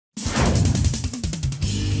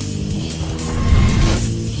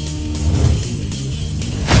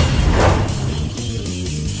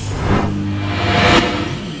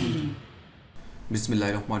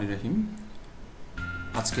বিসমিল্লাহির রহমানির রহিম।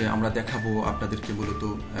 আজকে আমরা দেখাবো আপনাদেরকে মূলত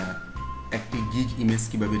একটি গিগ ইমেজ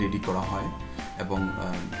কিভাবে রেডি করা হয় এবং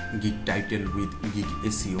gig title with gig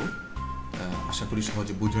SEO. আশা করি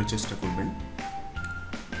সহজে বোঝার চেষ্টা করবেন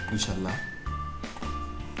ইনশাল্লাহ।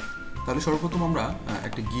 তাহলে সর্বপ্রথম আমরা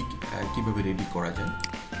একটা গিগ কিভাবে রেডি করা যায়।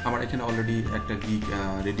 আমার এখানে অলরেডি একটা গিগ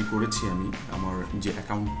রেডি করেছি। আমি আমার যে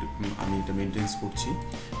অ্যাকাউন্ট আমি এটা মেনটেন্স করছি,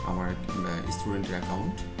 আমার স্টুডেন্টের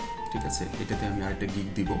অ্যাকাউন্ট, ঠিক আছে। এটাতে আমি আরেকটা গিগ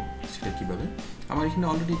দিব। সেটা কিভাবে, আমার এখানে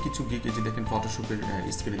অলরেডি কিছু গিগ, এই যে দেখেন ফটোশপের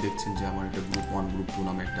স্ক্রিনে দেখছেন যে আমার একটা গ্রুপ 1 গ্রুপ 2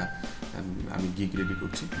 নামে একটা আমি গিগ রেডি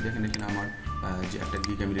করছি। দেখেন এখানে আমার যে একটা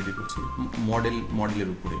গিগ আমি রেডি করছি মডেলের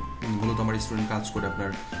উপরে। মূলত আমার স্টুডেন্ট কাজ করে আপনার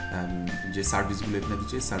যে সার্ভিসগুলো এখানে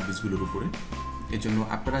দিচ্ছে সার্ভিসগুলোর উপরে। এই জন্য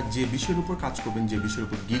আপনারা যে বিষয়ের উপর কাজ করবেন, যে বিষয়ের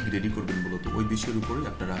উপর গিগ রেডি করবেন, মূলত ওই বিষয়ের উপরেই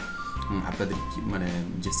আপনারা আপনাদের মানে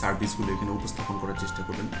যে সার্ভিসগুলো এখানে উপস্থাপন করার চেষ্টা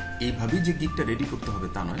করবেন। এইভাবেই যে গিগটা রেডি করতে হবে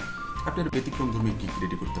তা নয়, আপনারা ব্যতিক্রমধর্মী গিগ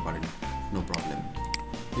রেডি করতে পারেন, নো প্রবলেম।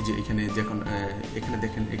 এই যে এখানে যখন এখানে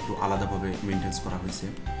দেখেন একটু আলাদাভাবে মেনটেন্স করা হয়েছে।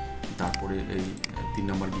 তারপরে এই 3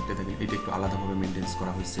 নম্বর গিগটা দেখেন, এটা একটু আলাদাভাবে মেনটেন্স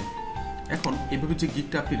করা হয়েছে। এখন এইভাবে যে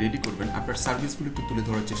গিগটা আপনি রেডি করবেন, আপনার সার্ভিসগুলো একটু তুলে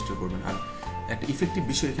ধরার চেষ্টা করবেন। আর একটা ইফেক্টিভ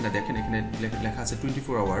বিষয় এখানে দেখেন, এখানে লেখা আছে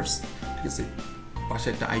 24 আওয়ার্স, ঠিক আছে। পাশে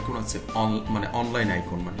একটা আইকন আছে মানে অনলাইন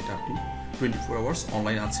আইকন, মানে এটা আপনি 24 আওয়ার্স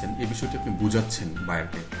অনলাইন আছেন এই বিষয়টি আপনি বোঝাচ্ছেন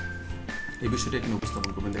বায়ারকে। এই বিষয়টা এখানে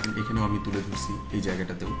উপস্থাপন করবেন। দেখেন এখানেও আমি তুলে ধরছি এই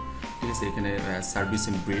জায়গাটাতেও, ঠিক আছে। এখানে সার্ভিস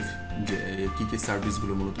ইন ব্রিফ, যে কী কী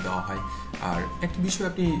সার্ভিসগুলো মূলত দেওয়া হয়। আর একটি বিষয়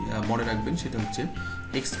আপনি মনে রাখবেন, সেটা হচ্ছে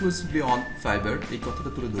এক্সক্লুসিভলি অন ফাইবার, এই কথাটা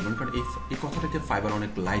তুলে ধরবেন। কারণ এই কথাটাকে ফাইবার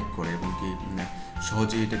অনেক লাইক করে এবং কি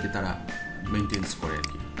সহজেই এটাকে তারা মেনটেন্স করে আর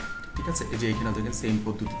কি, ঠিক আছে। এই যে এখানে দেখেন সেম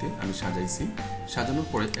পদ্ধতিতে আমি সাজাইছি। সাজানোর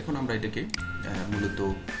পরে এখন আমরা এটাকে মূলত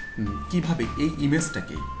কিভাবে এই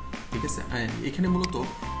ইমেজটাকে, ঠিক আছে, এখানে মূলত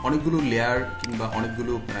অনেকগুলো লেয়ার কিংবা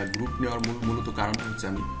অনেকগুলো গ্রুপ নেওয়ার মূলত কারণটা হচ্ছে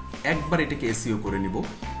আমি একবার এটাকে এসইও করে নিব।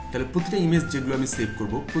 তাহলে প্রতিটা ইমেজ যেগুলো আমি সেভ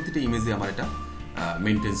করব, প্রতিটা ইমেজে আমার এটা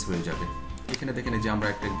মেনটেন্স হয়ে যাবে। এখানে দেখেন যে আমরা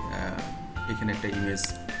এখানে একটা ইমেজ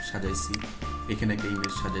সাজাইছি, এখানে একটা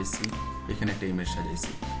ইমেজ সাজাইছি, এখানে একটা ইমেজ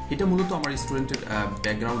সাজাইছি। এটা মূলত আমার স্টুডেন্টের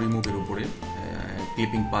ব্যাকগ্রাউন্ড রিমুভের উপরে,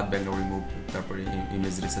 ক্লিপিং পাথ ব্যাকগ্রাউন্ড রিমুভ, তারপরে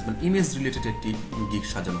ইমেজ রিসার্চ, মানে ইমেজ রিলেটেড একটি গিগ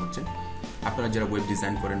সাজানো হচ্ছে। আপনারা যারা ওয়েব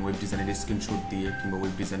ডিজাইন করেন, ওয়েব ডিজাইনের স্ক্রিনশট দিয়ে কিংবা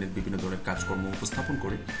ওয়েব ডিজাইনের বিভিন্ন ধরনের কাজকর্ম উপস্থাপন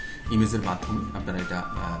করে ইমেজের মাধ্যমে আপনারা এটা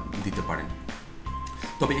দিতে পারেন।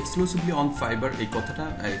 তবে এক্সক্লুসিভলি অন ফাইবার এই কথাটা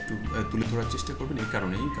একটু তুলে ধরার চেষ্টা করবেন, এই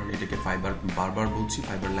কারণেই, কারণ এটাকে ফাইবার বারবার বলছি,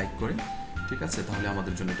 ফাইবার লাইক করে, ঠিক আছে। তাহলে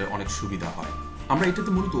আমাদের জন্য এটা অনেক সুবিধা হয়। আমরা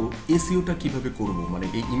এটাতে মূলত এসইওটা কিভাবে করব, মানে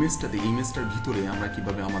এই ইমেজটার ভিতরে আমরা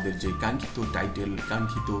কিভাবে আমাদের যে কাঙ্ক্ষিত টাইটেল,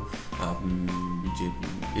 কাঙ্ক্ষিত যে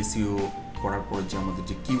এসইও করার পরে যে আমাদের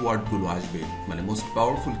যে কিওয়ার্ডগুলো আসবে, মানে মোস্ট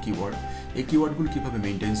পাওয়ারফুল কিওয়ার্ড, এই কিওয়ার্ডগুলো কীভাবে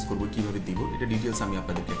মেনটেন্স করবো, কীভাবে দিব, এটা ডিটেলস আমি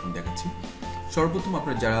আপনাদেরকে এখন দেখাচ্ছি। সর্বপ্রথম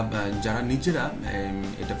আপনারা যারা নিজেরা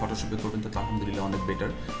এটা ফটোশপে করবেন তো আলহামদুলিল্লাহ অনেক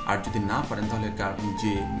বেটার। আর যদি না পারেন তাহলে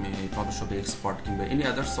যে ফটোশপে এক্সপার্ট কিংবা এনি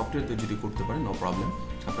আদার সফটওয়্যারতে যদি করতে পারেন, নো প্রবলেম,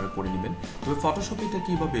 আপনারা করে নেবেন। তবে ফটোশপে এটা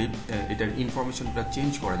কীভাবে এটার ইনফরমেশনটা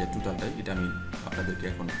চেঞ্জ করা যায় টোটালটাই, এটা আমি আপনাদেরকে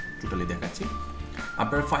এখন টোটালি দেখাচ্ছি।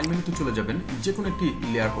 আপনার ফাইল মেনুতে চলে যাবেন, যে কোনো একটি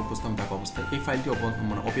লেয়ার উপস্থাপন থাকা অবস্থায়, এই ফাইলটি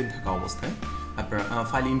মানে ওপেন থাকা অবস্থায় আপনার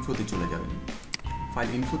ফাইল ইনফোতে চলে যাবেন। ফাইল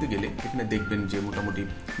ইনফোতে গেলে এখানে দেখবেন যে মোটামুটি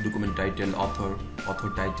document title, author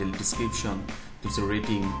title, description,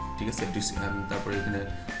 rating, ঠিক আছে। তারপরে এখানে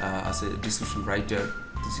আছে ডিসক্রিপশন রাইটার,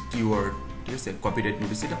 কিওয়ার্ড, ঠিক আছে, কপিরাইট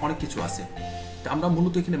নোটিস, এটা অনেক কিছু আছে। তা আমরা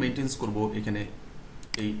মূলত এখানে মেনটেন্স করব এখানে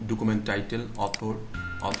এই document title,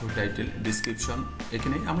 author title, description.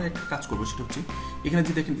 এখানে আমরা একটা কাজ করবো, সেটা হচ্ছে এখানে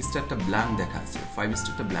যে দেখেন স্টারটা ব্ল্যাঙ্ক দেখা আছে, 5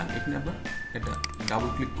 স্টারটা ব্ল্যাঙ্ক, এখানে আমরা একটা ডাবল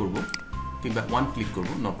ক্লিক করব কিংবা 1 ক্লিক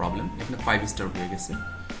করবো, নো প্রবলেম। এখানে 5 স্টার হয়ে গেছে।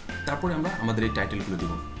 তারপরে আমরা আমাদের এই টাইটেলগুলো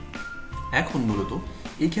দেব। এখন মূলত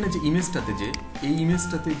এইখানে যে এই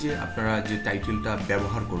ইমেজটাতে যে আপনারা যে টাইটেলটা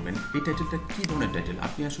ব্যবহার করবেন, এই টাইটেলটা কী ধরনের টাইটেল,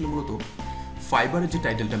 আপনি আসলে মূলত ফাইবারের যে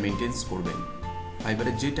টাইটেলটা মেনটেন্স করবেন,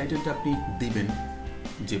 ফাইবারের যে টাইটেলটা আপনি দিবেন,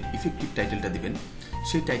 যে ইফেক্টিভ টাইটেলটা দিবেন,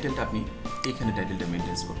 সেই টাইটেলটা আপনি এখানে টাইটেলটা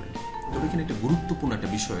মেনটেন্স করবেন। তবে এখানে একটা গুরুত্বপূর্ণ একটা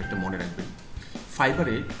বিষয় একটা মনে রাখবেন,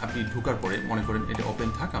 ফাইবারে আপনি ঢোকার পরে মনে করেন এটা ওপেন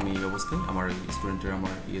থাক, আমি এই অবস্থায় আমার স্টুডেন্টের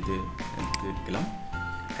আমার ইয়েতে গেলাম।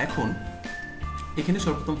 এখন এখানে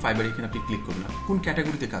সর্বপ্রথম ফাইবারে এখানে আপনি ক্লিক করবেন, কোন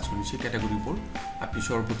ক্যাটাগরিতে কাজ করেন সেই ক্যাটাগরির উপর আপনি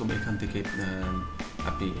সর্বপ্রথম এখান থেকে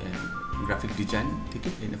আপনি গ্রাফিক ডিজাইন থেকে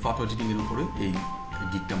ফটো এডিটিংয়ের উপরে এই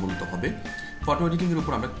গিগটা মূলত হবে। ফটো এডিটিংয়ের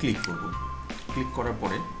উপর আমরা ক্লিক করব। ক্লিক করার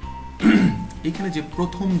পরে এখানে যে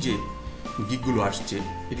প্রথম যে গিগগুলো আসছে,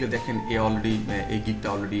 এগুলো দেখেন এই গিগটা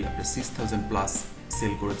অলরেডি আপনার 6000+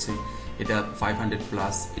 সেল করেছে, এটা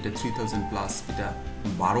 500+, এটা 3000+, এটা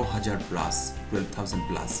 12,000+,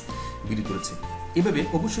 12,000+ বিক্রি করেছে। এভাবে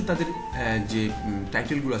অবশ্যই তাদের যে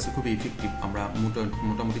টাইটেলগুলো আছে খুবই ইফেক্টিভ। আমরা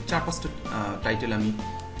মোটামুটি 4-5টা টাইটেল আমি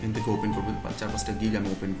এখান থেকে ওপেন করবো, 4-5টা গিগ আমি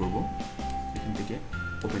ওপেন করব। এখান থেকে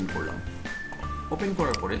ওপেন করলাম। ওপেন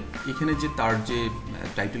করার পরে এখানে যে তার যে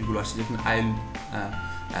টাইটেলগুলো আসছে, যেখানে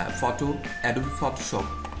ফটো অ্যাডোবি ফটোশপ,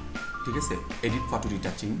 ঠিক আছে, এডিট ফটো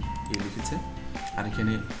রিটাচিং এই লিখেছে। আর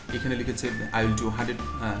এখানে লিখেছে I will do 100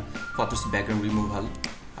 photos background removal.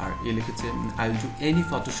 আর লিখেছে I will do any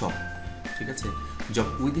Photoshop, ঠিক আছে, জব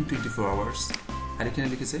উইদিন 24 আওয়ার্স। আর এখানে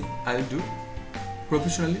লিখেছে I will do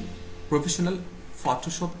professional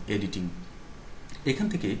Photoshop editing. এখান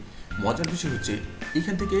থেকে মজার বিষয় হচ্ছে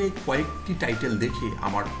এখান থেকে কয়েকটি টাইটেল দেখে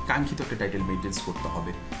আমার কাঙ্ক্ষিত একটা টাইটেল মেনটেন্স করতে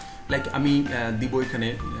হবে। লাইক আমি দিব এখানে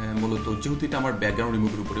মূলত, যেহেতু এটা আমার ব্যাকগ্রাউন্ড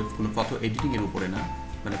রিমুভের উপরে, কোনো ফটো এডিটিংয়ের উপরে না,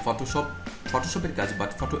 মানে ফটোশপের কাজ,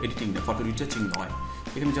 বাট ফটো এডিটিং না, ফটো রিটাচিং নয়।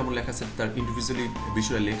 এখানে যেমন লেখা আছে তার ইন্ডিভিজুয়ালি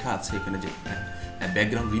বিষয়ে লেখা আছে এখানে যে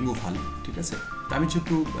ব্যাকগ্রাউন্ড রিমুভাল, ঠিক আছে। তো আমি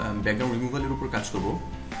যেহেতু ব্যাকগ্রাউন্ড রিমুভালের উপর কাজ করব,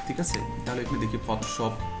 ঠিক আছে, তাহলে এখানে দেখি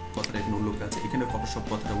ফটোশপ কথাটা এখানে উল্লেখ আছে, এখানে ফটোশপ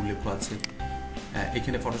কথাটা উল্লেখ আছে,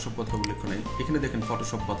 এখানে ফটোশপ কথা উল্লেখ নেই, এখানে দেখেন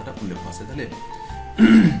ফটোশপ কথাটা উল্লেখ আছে। তাহলে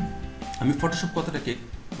আমি ফটোশপ কথাটাকে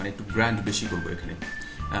মানে একটু ব্র্যান্ড বেশি করবো এখানে।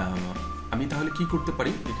 আমি তাহলে কি করতে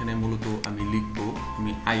পারি, এখানে মূলত আমি লিখবো,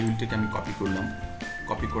 আমি আই উইলটাকে আমি কপি করলাম।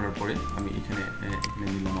 কপি করার পরে আমি এখানে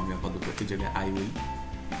নিলাম, আমি আপাতত এই জায়গায় আই উইল,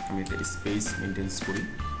 আমি একটা স্পেস মেনটেন্স করি।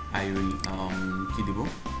 আই উইল কি দিব,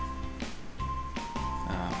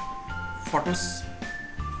 ফটোস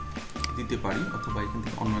দিতে পারি, অথবা এখান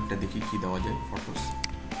থেকে অন্য একটা দেখি কি দেওয়া যায়,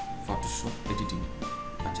 ফটোশপ এডিটিং।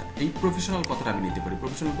 আচ্ছা, এই প্রফেশনাল কথাটা আমি নিতে পারি।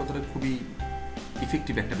 প্রফেশনাল কথাটা খুবই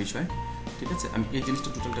ইফেক্টিভ একটা বিষয়, ঠিক আছে। আমি এই জিনিসটা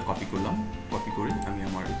টোটালটা কপি করলাম। কপি করে আমি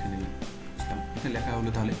আমার এখানে লেখা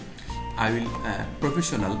হলো তাহলে I will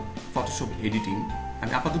professional Photoshop editing.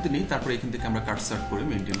 আমি আপাতত নেই, তারপরে এখান থেকে আমরা কাটসার করে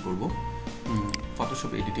মেনটেন করব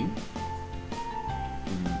Photoshop editing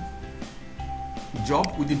job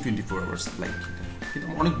within 24 hours. Like কিন্তু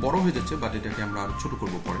অনেক বড় হয়ে যাচ্ছে, বাট এটাকে আমরা আরো ছোট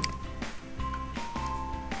করবো পরে।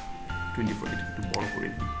 24 এটা একটু বড় করে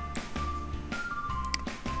নিই।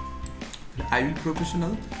 I will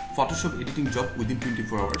professional Photoshop editing job within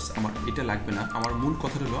 24 hours. আমার এটা লাগবে না, আমার মূল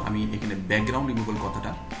কথা হলো আমি এখানে ব্যাকগ্রাউন্ড রিমুভাল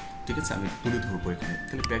কথাটা, ঠিক আছে, আমি তুলে ধরবো এখানে।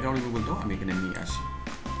 তাহলে ব্যাকগ্রাউন্ড রিমুভালটাও আমি এখানে নিয়ে আসি।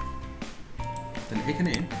 তাহলে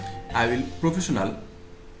এখানে আই উইল প্রফেশনাল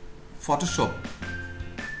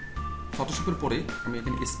ফটোশপের পরে আমি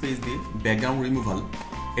এখানে স্পেস দিয়ে background removal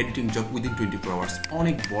editing job within 24 hours.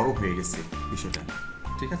 অনেক বড় হয়ে গেছে বিষয়টা,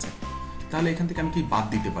 ঠিক আছে। তাহলে এখান থেকে আমি কি বাদ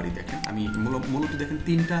দিতে পারি, দেখেন আমি মূলত দেখেন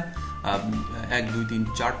 3টা 1 2 3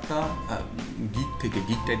 4টা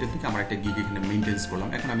গিগ টাইটেল থেকে আমার একটা গিগ এখানে মেনটেন্স করলাম।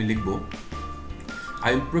 এখন আমি লিখবো I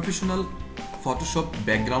will professional Photoshop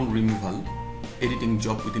background removal editing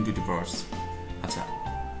job within 24 hours. আচ্ছা,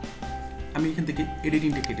 আমি এখান থেকে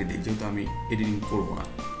এডিটিংটা কেটে দিই, যেহেতু আমি এডিটিং করবো না,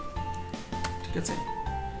 ঠিক আছে।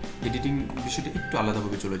 এডিটিং বিষয়টা একটু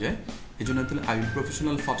আলাদাভাবে চলে যায়, এই জন্য তাহলে I will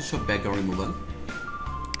professional Photoshop background removal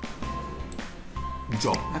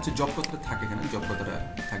job. আচ্ছা, জব কথাটা থাকে এখানে, জব কথাটা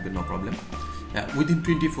থাকবে, নো প্রবলেম, উইদিন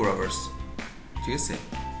 24 আওয়ার্স, ঠিক আছে।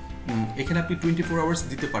 এখানে আপনি 24 আওয়ার্স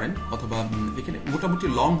দিতে পারেন, অথবা এখানে মোটামুটি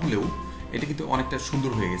লং হলেও এটা কিন্তু অনেকটা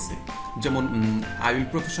সুন্দর হয়ে গেছে। যেমন I will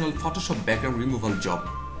professional Photoshop background removal job,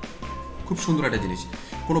 খুব সুন্দর একটা জিনিস।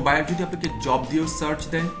 কোনো বায়ার যদি আপনাকে জব দিয়েও সার্চ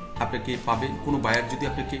দেয় আপনাকে পাবে, কোনো বায়ার যদি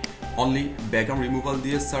আপনাকে অনলি ব্যাকগ্রাউন্ড রিমুভাল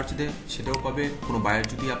দিয়ে সার্চ দেয় সেটাও পাবে, কোনো বায়ার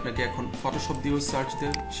যদি আপনাকে এখন ফটোশপ দিয়েও সার্চ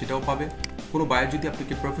দেয় সেটাও পাবে, কোনো বায়ার যদি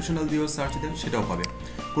আপনাকে প্রফেশনাল দিয়েও সার্চ দেয় সেটাও পাবে,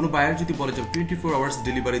 কোনো বায়ার যদি বলে যে 24 আওয়ার্স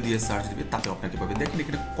ডেলিভারি দিয়ে সার্চ দেবে তাতেও আপনাকে পাবে। দেখেন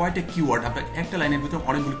এখানে কয়টা কিওয়ার্ড, আপনার একটা লাইনের ভিতরে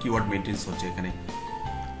অনেকগুলো কিওয়ার্ড মেনটেন্স হচ্ছে এখানে।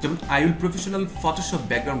 যেমন I will professional Photoshop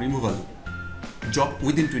background removal job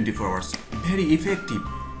within 24 hours, very effective,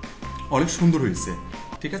 অনেক সুন্দর হয়েছে,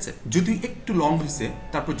 ঠিক আছে। যদি একটু লং হয়েছে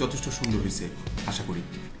তারপর যথেষ্ট সুন্দর হয়েছে আশা করি।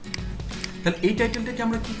 তাহলে এই টাইটেলটাকে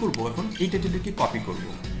আমরা কি করব, এখন এই টাইটেলটাকে কপি করব।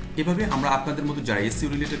 এভাবে আমরা আপনাদের মতো যারা এসইও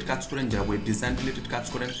রিলেটেড কাজ করেন, যারা ওয়েব ডিজাইন রিলেটেড কাজ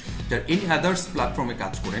করেন, যারা এনি আদার্স প্ল্যাটফর্মে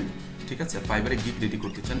কাজ করেন, ঠিক আছে, ফাইবারে গিগ রেডি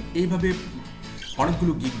করতে চান, এইভাবে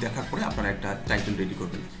অনেকগুলো গিগ দেখার পরে আপনারা একটা টাইটেল রেডি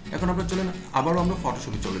করবেন। এখন আমরা চলেন আবারও আমরা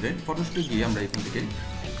ফটোশপে চলে যাই। ফটোশপে গিয়ে আমরা এখান থেকে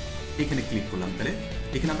এখানে ক্লিক করলাম, তাহলে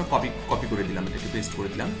এখানে আমরা কপি করে দিলাম, এটাকে পেস্ট করে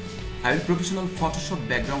দিলাম। I will professional Photoshop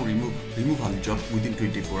background removal job within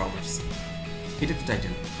 24 hours, এটা তো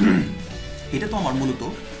টাইটেল। এটা তো আমার মূলত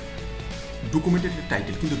ডকুমেন্টের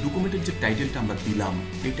টাইটেল, কিন্তু ডকুমেন্টের যে টাইটেলটা আমরা দিলাম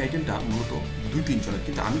এই টাইটেলটা মূলত 2-3 জনের,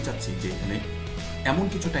 কিন্তু আমি চাচ্ছি যে এখানে এমন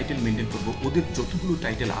কিছু টাইটেল মেনটেন করবো ওদের যতগুলো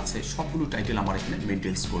টাইটেল আছে সবগুলো টাইটেল আমার এখানে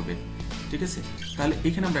মেনটেন্স করবে, ঠিক আছে। তাহলে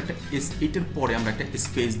এখানে আমরা একটা এইটার পরে আমরা একটা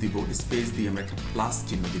স্পেস দিব, স্পেস দিয়ে আমরা একটা প্লাস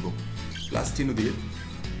চিহ্ন দিব, প্লাস চিহ্ন দিয়ে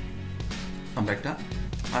আমরা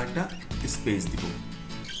আরেকটা স্পেস দিব,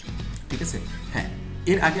 ঠিক আছে। হ্যাঁ,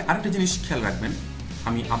 এর আগে আরেকটা জিনিস খেয়াল রাখবেন,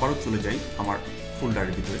 আমি আবারও চলে যাই আমার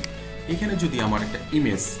ফোল্ডারের ভিতরে। এখানে যদি আমার একটা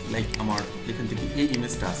ইমেজ, লাইক আমার এখান থেকে এই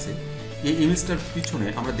ইমেজটা আছে, এই ইমেজটার পিছনে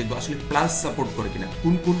আমরা দেখবো আসলে প্লাস সাপোর্ট করে কিনা,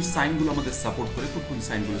 কোন কোন সাইনগুলো আমাদের সাপোর্ট করে, কোন কোন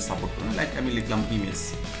সাইনগুলো সাপোর্ট করে না। লাইক আমি লিখলাম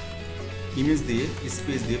ইমেজ দিয়ে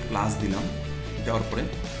স্পেস দিয়ে প্লাস দিলাম, দেওয়ার পরে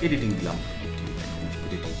এডিটিং দিলাম,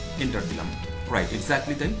 এন্টার দিলাম। রাইট,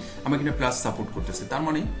 এক্স্যাক্টলি তাই। আমার এখানে প্লাস সাপোর্ট করতেছে, তার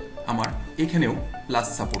মানে আমার এখানেও প্লাস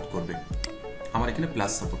সাপোর্ট করবে, আমার এখানে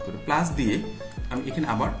প্লাস সাপোর্ট করবে। প্লাস দিয়ে আমি এখানে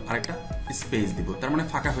আবার আরেকটা স্পেস দিব, তার মানে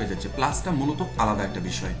ফাঁকা হয়ে যাচ্ছে। প্লাসটা মূলত আলাদা একটা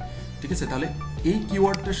বিষয়, ঠিক আছে। তাহলে এই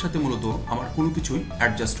কিওয়ার্ডটার সাথে মূলত আমার কোনো কিছুই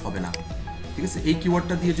অ্যাডজাস্ট হবে না, ঠিক আছে। এই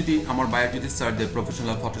কিওয়ার্ডটা দিয়ে যদি আমার বায়ার যদি সার্চ দেয়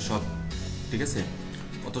প্রফেশনাল ফটোশপ, ঠিক আছে,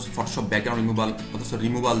 অথচ ফটোশপ ব্যাকগ্রাউন্ড রিমুভাল, অথচ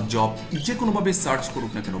রিমুভাল জব, যে কোনোভাবে সার্চ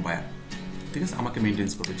করুক না কেন বায়ার, ঠিক আছে, আমাকে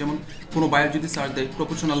মেনটেন্স করবে। যেমন কোনো বায়ার যদি সার্চ দেয়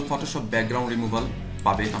প্রফেশনাল ফটোশপ ব্যাকগ্রাউন্ড রিমুভাল,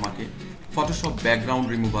 পাবে আমাকে ফটোশপ ব্যাকগ্রাউন্ড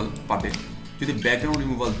রিমুভাল পাবে, যদি ব্যাকগ্রাউন্ড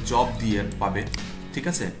রিমুভাল জব দিয়ে পাবে, ঠিক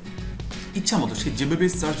আছে। ইচ্ছা মতো সে যেভাবে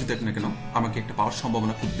সার্চ দেখ না কেন আমাকে একটা পাওয়ার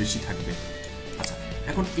সম্ভাবনা খুব বেশি থাকবে। আচ্ছা,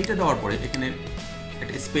 এখন এটা দেওয়ার পরে এখানে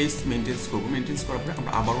একটা স্পেস মেনটেন্স করবো। মেনটেন্স করার পরে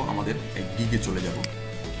আমরা আবারও আমাদের গিগে চলে যাব।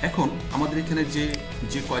 এখন আমাদের এখানে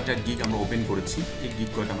যে কয়টা গিগ আমরা ওপেন করেছি, এই গিগ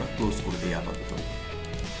কয়টা আমরা ক্লোজ করে দিই আপাতত।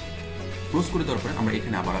 ক্লোজ করে দেওয়ার পরে আমরা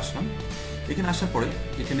এখানে আবার আসলাম। এখানে আসার পরে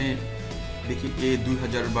এখানে দেখি এ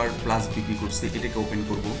 2000 বার প্লাস বিক্রি করছে, এটাকে ওপেন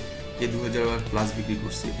করব। এ 2000 বার প্লাস বিক্রি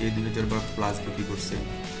করছে, এ 2000 বার প্লাস বিক্রি করছে,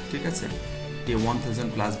 ঠিক আছে। এ 1000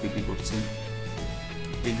 প্লাস বিক্রি করছে।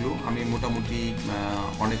 এগুলো আমি মোটামুটি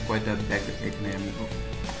অনেক কয়টা ব্যাগ এখানে আমি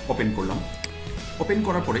ওপেন করলাম। ওপেন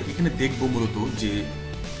করার পরে এখানে দেখবো মূলত যে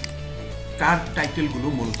কার টাইটেলগুলো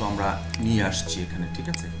মূলত আমরা নিয়ে আসছি এখানে, ঠিক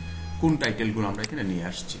আছে, কোন টাইটেলগুলো আমরা এখানে নিয়ে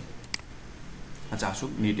আসছি। আচ্ছা,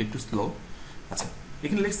 আসুক, নেট একটু স্লো। আচ্ছা,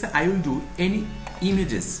 এখানে লিখছে I will do any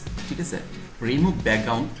images, ঠিক আছে, রিমুভ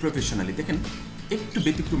ব্যাকগ্রাউন্ড প্রফেশনালি। দেখেন একটু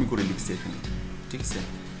ব্যতিক্রমী করে লিখছে এখানে, ঠিক আছে।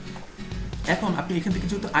 এখন আপনি এখান থেকে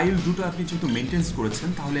যেহেতু আই উইল ডুটা আপনি যেহেতু মেনটেন্স করেছেন,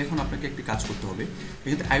 তাহলে এখন আপনাকে একটি কাজ করতে হবে।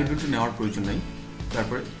 এখান থেকে আই উইল ডুটা নেওয়ার প্রয়োজন নাই।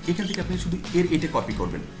 তারপরে এখান থেকে আপনি শুধু এটা কপি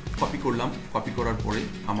করবেন। কপি করলাম, কপি করার পরে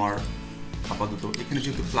আমার আপাতত এখানে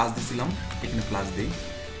যেহেতু প্লাস দিয়েছিলাম, এখানে প্লাস দিই,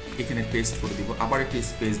 এখানে পেস্ট করে দিব, আবার একটা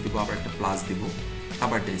স্পেস দিব, আবার একটা প্লাস দিব,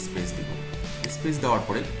 আবার একটা স্পেস দিব। স্পেস দেওয়ার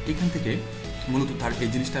পরে এখান থেকে মূলত তার এই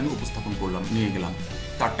জিনিসটা আমি উপস্থাপন করলাম, নিয়ে গেলাম।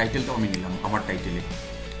 তার টাইটেলটাও আমি নিলাম আমার টাইটেলে।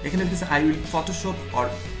 এখানে লিখেছে I will Photoshop or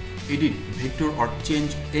edit vector or change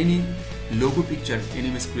any logo picture any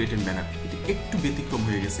image create and banner. এটা একটু ব্যতিক্রম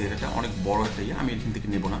হয়ে গেছে, এটা অনেক বড় একটা ইয়ে, আমি এখান থেকে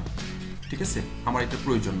নেব না, ঠিক আছে। আমার এটা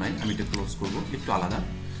প্রয়োজন নাই, আমি এটা ক্লোজ করবো, একটু আলাদা।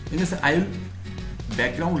 এখানে আছে I will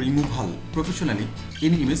background removal professionally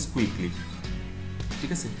any image quickly,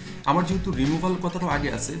 ঠিক আছে। আমার যেহেতু রিমুভাল কথাটা আগে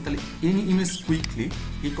আছে, তাহলে এনি ইমেজ কুইকলি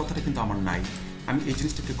এই কথাটা কিন্তু আমার নাই। আমি এই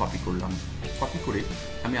জিনিসটাকে কপি করলাম, কপি করে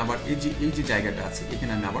আমি আবার এই যে জায়গাটা আছে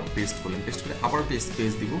এখানে আমি আবার পেস্ট করলাম, পেস্ট করে আবার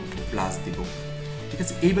স্পেস দিব, প্লাস দিব, ঠিক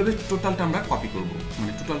আছে। এইভাবে টোটালটা আমরা কপি করব,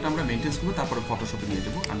 মানে টোটালটা আমরা মেনটেন্স করবো, তারপরে ফটোশপে নিয়ে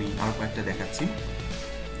যাবো। আমি আরও কয়েকটা দেখাচ্ছি।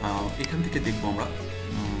 এখান থেকে দেখবো আমরা,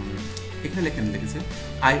 এখানে লেখেন লিখেছে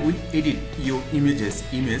I will edit your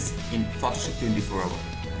image in Photoshop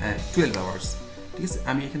 12 hours, ঠিক আছে।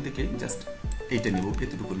 আমি এখান থেকে জাস্ট এইটা নেব,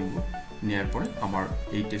 এতটুকু নেব, নেওয়ার পরে আমার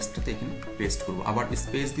এই টেক্সটটাতে এখানে পেস্ট করব, আবার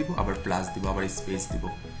স্পেস দিব, আবার প্লাস দিব, আবার স্পেস দিব।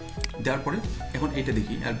 দেওয়ার পরে এখন এটা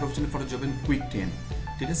দেখি professional photo job in quick 10,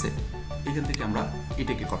 ঠিক আছে। এখান থেকে আমরা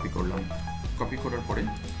এটাকে কপি করলাম, কপি করার পরে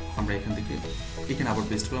আমরা এখান থেকে এখানে আবার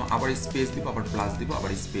পেস্ট করলাম, আবার স্পেস দিব, আবার প্লাস দিব,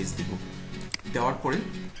 আবার স্পেস দিব। দেওয়ার পরে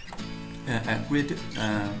ক্রিয়েট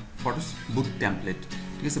ফটোস বুথ টেমপ্লেট,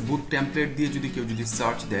 ঠিক আছে। বুথ টেমপ্লেট দিয়ে যদি কেউ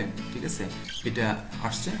সার্চ দেয়, ঠিক আছে, এটা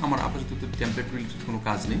আসছে। আমার আপাতত টেমপ্লেট রিলেটেড কোনো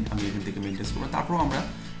কাজ নেই, আমি এখান থেকে মেনটেন্স করবো। তারপরও আমরা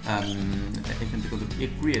এখান থেকে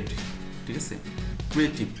ক্রিয়েট, ঠিক আছে,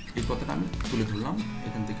 ক্রিয়েটিভ এই কথাটা আমি তুলে ধরলাম।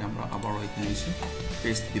 এখান থেকে আমরা আবারও এখানে এসে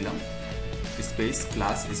পেস্ট দিলাম, স্পেস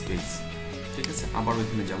প্লাস স্পেস, ঠিক আছে। আবারও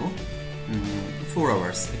এখানে যাব 4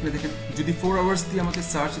 আওয়ার্স। এখানে দেখেন যদি 4 আওয়ার্স দিয়ে আমাকে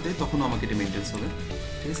সার্চ দেয় তখনও আমাকে এটা মেনটেন্স হবে,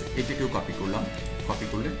 ঠিক আছে। এটাকেও কপি করলাম, কপি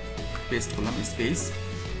করলে পেস্ট করলাম, স্পেস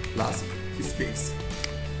প্লাস স্পেস।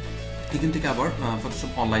 এখান থেকে আবার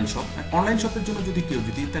ফটোশপ অনলাইন শপ, অনলাইন শপের জন্য যদি কেউ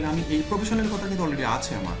তাহলে আমি এই প্রফেশনাল কথা কিন্তু অলরেডি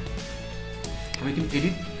আছে আমার। আমি এখানে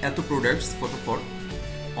এডিট এত products photo for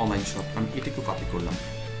online shop, আমি এটাকেও কপি করলাম,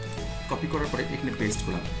 কপি করার পরে এখানে পেস্ট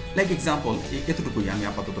করলাম। লাইক এক্সাম্পল এতটুকুই আমি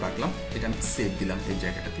আপাতত রাখলাম, এটা আমি সেভ দিলাম এই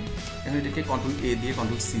জায়গাটাতে। এখন এটাকে কন্ট্রোল এ দিয়ে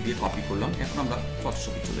কন্ট্রোল সি দিয়ে কপি করলাম। এখন আমরা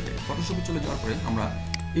ফটোশপে চলে যাই। ফটোশপে চলে যাওয়ার পরে আমরা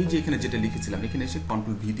এই যে এখানে যেটা লিখেছিলাম এখানে এসে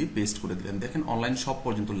কন্ট্রোল ভি দিয়ে পেস্ট করে দিলাম। দেখেন অনলাইন শপ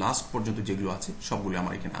পর্যন্ত লাস্ট পর্যন্ত যেগুলো আছে সবগুলো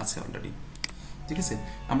আমার এখানে আছে অলরেডি, ঠিক আছে।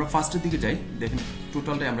 আমরা ফার্স্টের দিকে যাই, দেখেন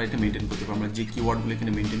টোটালটাই আমরা এটা মেনটেন করতে পারবো। আমরা যে কিওয়ার্ডগুলো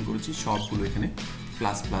এখানে মেনটেন করেছি সবগুলো এখানে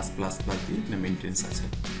প্লাস প্লাস প্লাস প্লাস দিয়ে এখানে মেনটেন্স আছে,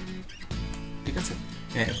 ঠিক আছে।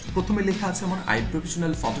 প্রথমে লেখা আছে আমার I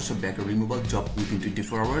professional Photoshop background removal job within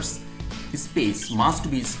 24 hours, space must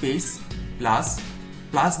be space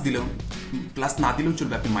plus দিলেও প্লাস না দিলেও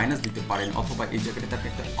চলবে, আপনি মাইনাস দিতে পারেন, অথবা এই জায়গাটাতে আপনি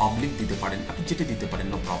একটা অবলিক দিতে পারেন, আপনি যেটা দিতে পারেন,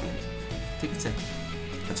 নো প্রবলেম, ঠিক আছে।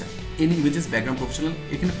 আচ্ছা, এনি ইমেজেস ব্যাকগ্রাউন্ড প্রফেশনাল,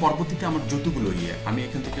 এখানে পরবর্তীতে আমার যতগুলো আমি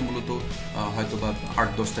এখান থেকে মূলত হয়তো বা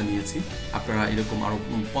 8-10টা নিয়েছি, আপনারা এরকম আরও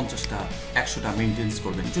 50টা 100টা মেনটেন্স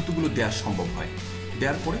করবেন, যতগুলো দেওয়া সম্ভব হয়।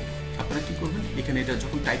 দেওয়ার পরে আপনারা কী করবেন, এখানে এটা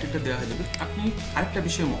যখন টাইটেলটা দেওয়া হয়ে যাবে, আপনি আরেকটা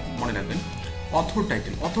বিষয় মনে রাখবেন,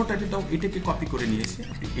 অথর টাইটেলটাও এটাকে কপি করে নিয়ে এসে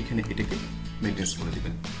আপনি এখানে এটাকে মেনটেন্স করে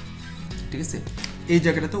দেবেন, ঠিক আছে। এই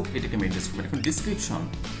জায়গাটাতেও এটাকে মেনটেন্স করবেন। এখন ডিসক্রিপশন,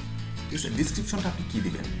 ঠিক আছে, ডিসক্রিপশনটা আপনি কী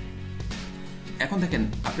দিবেন, এখন দেখেন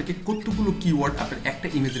আপনাকে কতগুলো কিওয়ার্ড আপনার একটা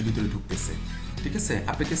ইমেজের ভিতরে ঢুকতেছে, ঠিক আছে।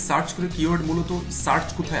 আপনাকে সার্চ করে কিওয়ার্ড, মূলত সার্চ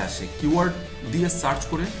কোথায় আসে, কিওয়ার্ড দিয়ে সার্চ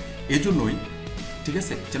করে, এজন্যই, ঠিক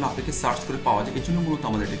আছে, যেন আপনাকে সার্চ করে পাওয়া যায়, এই জন্য মূলত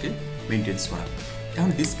আমাদের এটাকে মেনটেন্স করা।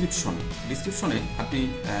 এখন ডিসক্রিপশনে আপনি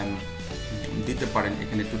দিতে পারেন,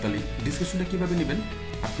 এখানে টোটালি ডিসক্রিপশনটা কীভাবে নেবেন,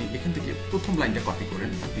 আপনি এখান থেকে প্রথম লাইনটা কপি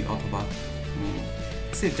করেন আপনি, অথবা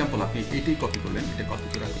সে এক্সাম্পল আপনি এইটাই কপি করলেন, এটা কপি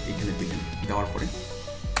করে আপনি এখানে দিলেন, দেওয়ার পরে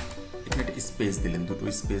এখানে একটা স্পেস দিলেন, দুটো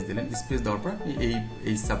স্পেস দিলেন, স্পেস দেওয়ার পর আপনি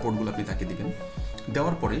এই সাপোর্টগুলো আপনি তাকে দিবেন,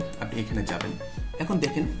 দেওয়ার পরে আপনি এখানে যাবেন। এখন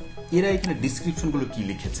দেখেন এরা এখানে ডিসক্রিপশনগুলো কি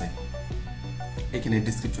লিখেছে, এখানে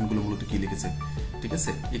ডিসক্রিপশনগুলো মূলত কি লিখেছে, ঠিক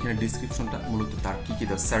আছে। এখানে ডিসক্রিপশনটা মূলত তার কী কী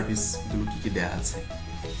দেওয়া, সার্ভিসগুলো কী কী দেওয়া আছে,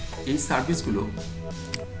 এই সার্ভিসগুলো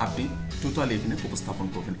আপনি টোটালি এখানে উপস্থাপন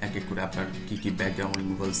করবেন এক এক করে। আপনার কী কী ব্যাকগ্রাউন্ড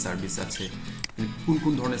রিমুভাল সার্ভিস আছে,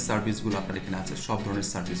 কোন ধরনের সার্ভিসগুলো আপনার এখানে আছে, সব ধরনের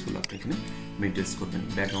সার্ভিসগুলো আপনি এখানে মেনটেন্স করবেন।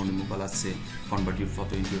 ব্যাকগ্রাউন্ড রিমুভাল আছে, convert your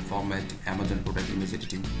photo into format, Amazon product image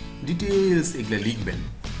editing, details এগুলো লিখবেন,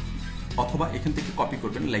 অথবা এখান থেকে কপি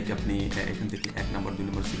করবেন। লাইক আপনি এখান থেকে 1 নম্বর 2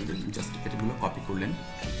 নম্বর সিরিজে জাস্ট এটাগুলো কপি করলেন,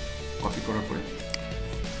 কপি করার পরে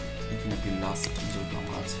এখানে আপনি লাস্ট যেগুলো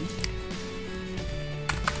আমার আছে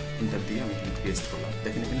ইন্টার দিয়ে আমি এখানে পেস্ট করলাম।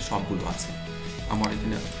 দেখেন এখানে সবগুলো আছে আমার,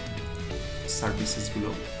 এখানে সার্ভিসেসগুলো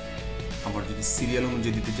আমার যদি সিরিয়াল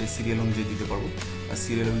অনুযায়ী দিতে চাই সিরিয়াল অনুযায়ী দিতে পারবো, আর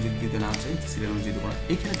সিরিয়াল অনুযায়ী দিতে না চাই সিরিয়াল অনুযায়ী দেবো না।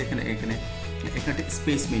 এখানে দেখেন এখানে একটা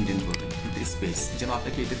স্পেস মেনটেন করবেন, একটা স্পেস যেন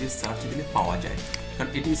আপনাকে এটা দিয়ে সার্চ দিলে পাওয়া যায়, কারণ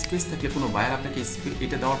এটি স্পেস থাকলে কোনো বায়ার আপনাকে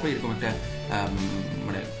এটা দেওয়ার পরে এরকম একটা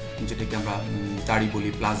মানে যেটাকে আমরা দাড়ি বলি,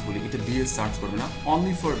 প্লাস বলি, এটা দিয়ে সার্চ করবে না,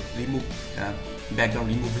 only for remove background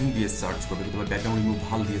removing দিয়ে সার্চ করবে, অথবা ব্যাকগ্রাউন্ড রিমুভ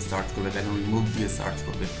ভাল দিয়ে সার্চ করবে, ব্যাকগ্রাউন্ড রিমুভ দিয়ে সার্চ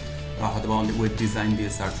করবে, অথবা অনলি ওয়েব ডিজাইন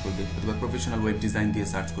দিয়ে সার্চ করবে, অথবা প্রফেশনাল ওয়েব ডিজাইন দিয়ে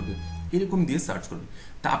সার্চ করবে, এরকম দিয়ে সার্চ করবে।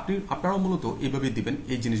 তা আপনারাও মূলত এইভাবে দিবেন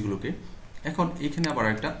এই জিনিসগুলোকে। এখন এখানে আবার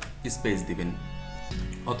একটা স্পেস দিবেন,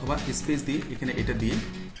 অথবা স্পেস দিয়ে এখানে এটা দিয়ে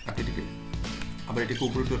আপনি এটাকে আবার এটাকে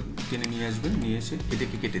উপরে টেনে নিয়ে আসবেন, নিয়ে এসে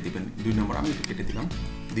এটাকে কেটে দিবেন, 2 নম্বর আমি এটা কেটে দিলাম,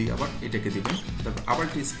 দিয়ে আবার এটাকে দিবেন, তারপর আবার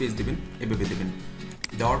একটা স্পেস দিবেন, এভাবে দেবেন,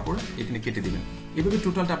 দেওয়ার পর এখানে কেটে দিবেন, এভাবে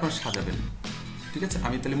টোটালটা আপনারা সাজাবেন, ঠিক আছে।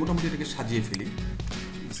 আমি তাহলে মোটামুটি এটাকে সাজিয়ে ফেলি,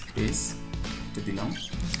 স্পেস এটা দিলাম,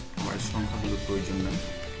 আমার সংখ্যাগুলোর প্রয়োজন নেই,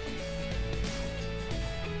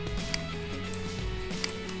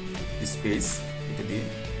 স্পেস এটা দিয়ে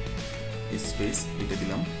স্পেস এটা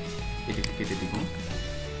দিলাম, এটাকে কেটে দিব,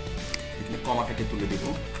 এখানে কমাটাকে তুলে দেব,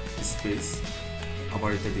 স্পেস আবার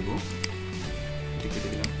এটা দিব, এটা কেটে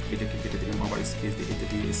দিলাম, এটাকে কেটে দিলাম, আবার স্পেস দিয়ে এটা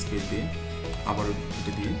দিয়ে স্পেস দিয়ে আবার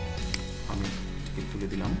এটা দিয়ে আমি এটাকে তুলে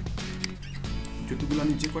দিলাম। যতগুলো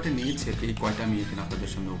আমি যে কয়টা নিয়েছি এই কয়টা আমি এখানে আপনাদের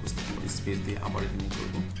সামনে উপস্থাপন করব, স্পেস দিয়ে আবার এখানে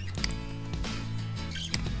করব,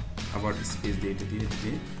 আবার স্পেস দিয়ে এটা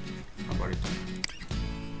দিয়ে আবার এটা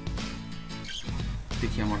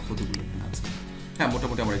দেখি আমার কতগুলো এখানে আছে। হ্যাঁ,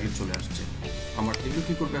 মোটামুটি আমার এগুলো চলে আসছে। আমার এগুলো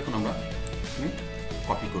কী করবো, এখন আমরা এখানে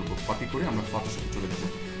কপি করব, কপি করে আমরা ফটোশপে চলে যাবো,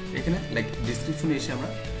 এখানে লাইক ডিসক্রিপশনে এসে আমরা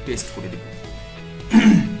পেস্ট করে দেব।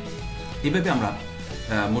 এভাবে আমরা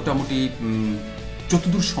মোটামুটি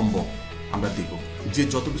যতদূর সম্ভব আমরা দেব, যে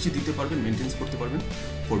যত বেশি দিতে পারবেন মেনটেন্স করতে পারবেন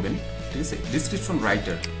করবেন, ঠিক আছে। ডিসক্রিপশন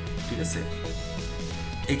রাইটার, ঠিক আছে,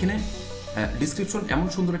 এখানে ডিসক্রিপশন এমন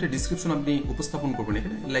সুন্দর একটা ডিসক্রিপশন আপনি উপস্থাপন করবেন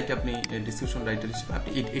এখানে, লাইক আপনি ডিসক্রিপশন রাইটার হিসেবে আপনি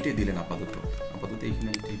এটাই দিলেন, আপাতত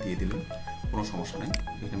এখানে এটাই দিয়ে দিলেন, কোনো সমস্যা নেই,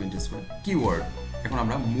 এখানে মেনটেন্স করেন। কিওয়ার্ড, এখন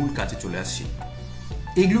আমরা মূল কাজে চলে আসছি।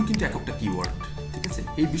 এগুলো কিন্তু এক একটা কিওয়ার্ড, ঠিক আছে,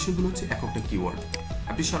 এই বিষয়গুলো হচ্ছে এক একটা কিওয়ার্ড।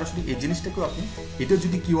 আপনি সরাসরি এই জিনিসটাকেও আপনি এটা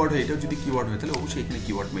যদি কিওয়ার্ড হয়, এটাও যদি কিওয়ার্ড হয়, তাহলে অবশ্যই এখানে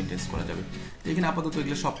কিওয়ার্ড মেনটেন্স করা যাবে। এখানে আপাতত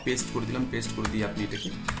এগুলো সব পেস্ট করে দিলাম, পেস্ট করে দিয়ে আপনি এটাকে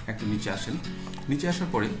একটু নিচে আসেন, নিচে আসার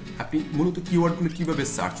পরে আপনি মূলত কিওয়ার্ডগুলো কীভাবে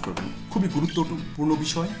সার্চ করবেন, খুবই গুরুত্বপূর্ণ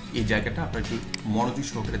বিষয়, এই জায়গাটা আপনার একটু মনোযোগ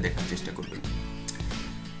সহকারে দেখার চেষ্টা করবেন।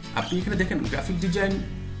 আপনি এখানে দেখেন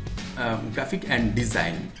গ্রাফিক অ্যান্ড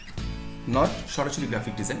ডিজাইন, নট সরাসরি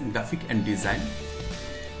গ্রাফিক অ্যান্ড ডিজাইন,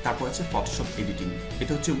 তারপর আছে ফটোশপ এডিটিং,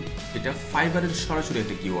 এটা ফাইবারের সরাসরি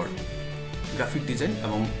একটা কিওয়ার্ড, গ্রাফিক ডিজাইন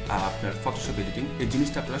এবং আপনার ফটোশপ এডিটিং এই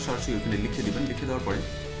জিনিসটা আপনারা সরাসরি ওখানে লিখে দেবেন। লিখে দেওয়ার পরে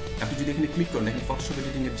আপনি যদি এখানে ক্লিক করেন দেখেন ফটোশপ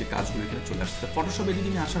এডিটিংয়ের যে কাজগুলো এখানে চলে আসছে। ফটোশপ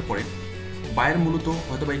এডিটিংয়ে আসার পরে বায়ার মূলত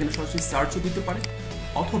হয়তো বা এখানে সরাসরি সার্চও দিতে পারে,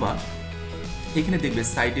 অথবা এখানে দেখবে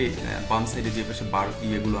সাইডে বাম সাইডে যে পাশে বার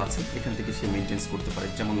ইয়েগুলো আছে এখান থেকে সে মেনটেন্স করতে পারে।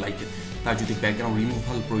 যেমন লাইক তার যদি ব্যাকগ্রাউন্ড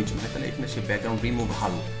রিমুভাল প্রয়োজন হয় তাহলে এখানে সে ব্যাকগ্রাউন্ড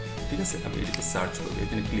রিমুভাল, ঠিক আছে, আপনি এটাকে সার্চ করবে,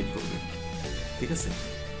 এখানে ক্লিক করবে, ঠিক আছে।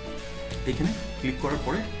 এখানে ক্লিক করার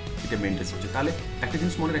পরে এটা মেনটেন্স হচ্ছে। তাহলে একটা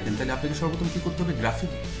জিনিস মনে রাখেন, তাহলে আপনাকে সর্বপ্রথম কী করতে হবে,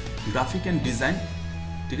 গ্রাফিক অ্যান্ড ডিজাইন,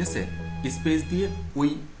 ঠিক আছে, স্পেস দিয়ে ওই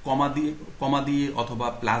কমা দিয়ে অথবা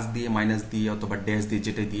প্লাস দিয়ে মাইনাস দিয়ে অথবা ড্যাশ দিয়ে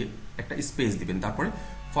যেটা দিয়ে একটা স্পেস দিবেন, তারপরে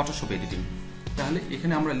ফটোশপ এডিটিং। তাহলে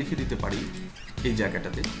এখানে আমরা লিখে দিতে পারি এই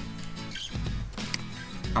জায়গাটাতে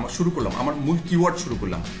আমরা শুরু করলাম, আমার মূল কিওয়ার্ড শুরু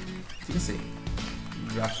করলাম, ঠিক আছে,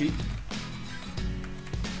 গ্রাফিক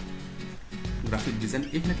ডিজাইন।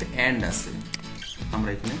 এখানে একটা অ্যান্ড আছে, আমরা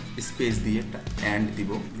এখানে স্পেস দিয়ে একটা অ্যান্ড দিব,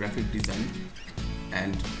 গ্রাফিক ডিজাইন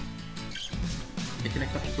অ্যান্ড এখানে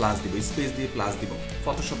একটা প্লাস দিব, স্পেস দিয়ে প্লাস দিব,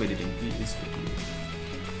 Photoshop editing,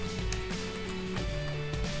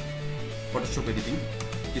 Photoshop editing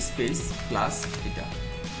space plus এটা,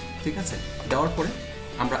 ঠিক আছে। দেওয়ার পরে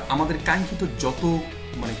আমরা আমাদের কাঙ্ক্ষিত যত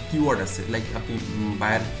মানে কিওয়ার্ড আছে, লাইক আপনি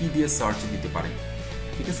বায়ার কি দিয়ে সার্চ দিতে পারেন,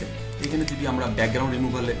 ঠিক আছে। এখানে যদি আমরা ব্যাকগ্রাউন্ড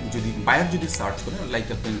রিমুভালে যদি বায়ার যদি সার্চ করে, লাইক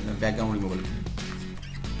আপনি ব্যাকগ্রাউন্ড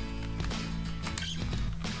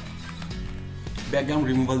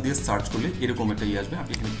রিমুভাল দিয়ে সার্চ করলে এরকম একটা ইয়ে আসবে।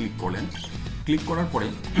 আপনি এখানে ক্লিক করলেন, ক্লিক করার পরে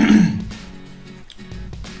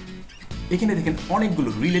এখানে দেখেন অনেকগুলো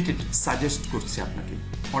রিলেটেড সাজেস্ট করছে আপনাকে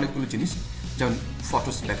অনেকগুলো জিনিস, যেমন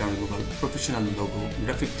photos background removal, professional logo,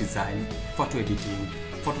 graphic design, photo editing,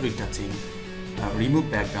 photo retouching, remove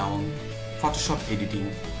background, Photoshop editing.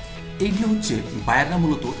 এইগুলো হচ্ছে বায়াররা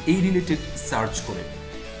মূলত এই রিলেটেড সার্চ করে,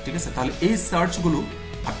 ঠিক আছে। তাহলে এই সার্চগুলো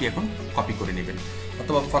আপনি এখন কপি করে নেবেন,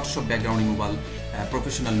 অথবা Photoshop background removal,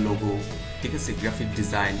 professional logo, ঠিক আছে, গ্রাফিক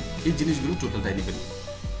ডিজাইন, এই জিনিসগুলো টোটালটাই নেবেন,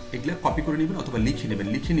 এগুলো কপি করে নেবেন অথবা লিখে নেবেন।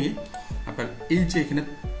 লিখে নিয়ে আপনার এই যে এখানে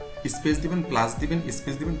স্পেস দিবেন, প্লাস দিবেন,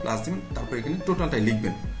 স্পেস দিবেন, প্লাস দিবেন, তারপর এখানে টোটালটাই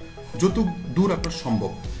লিখবেন যত দূর আপনার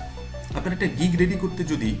সম্ভব। আপনার একটা গিগ রেডি করতে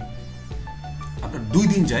যদি আপনার 2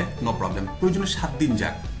 দিন যায় নো প্রবলেম, প্রয়োজনে 7 দিন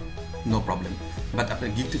যাক নো প্রবলেম, বাট আপনার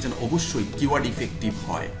গিগটা যেন অবশ্যই কিওয়ার্ড ইফেক্টিভ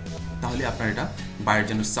হয়, তাহলে আপনার এটা বায়ার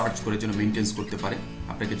যেন সার্চ করে যেন মেনটেন্স করতে পারে,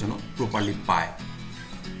 আপনাকে যেন প্রপারলি পায়,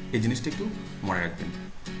 এই জিনিসটা একটু মনে রাখবেন।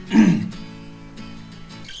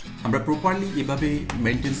 আমরা প্রপারলি এভাবে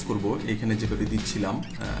মেনটেন্স করব, এখানে যেভাবে দিচ্ছিলাম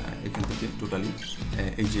এখান থেকে টোটালি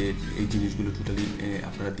এই যে এই জিনিসগুলো টোটালি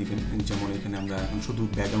আপনারা দিবেন। যেমন এখানে আমরা এখন শুধু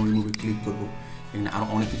ব্যাকগ্রাউন্ড রিমুভে ক্লিক করব, এখানে আরও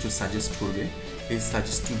অনেক কিছু সাজেস্ট করবে, এই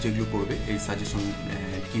সাজেস্ট যেগুলো করবে এই সাজেশন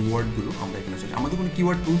কিওয়ার্ডগুলো আমরা এখানে, আমাদের কোনো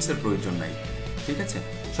কিওয়ার্ড টুলসের প্রয়োজন নাই, ঠিক আছে।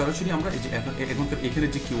 সরাসরি আমরা এই যে এখনকার এখানে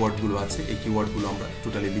যে কিওয়ার্ডগুলো আছে এই কিওয়ার্ডগুলো আমরা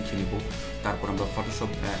টোটালি লিখে নিব, তারপর আমরা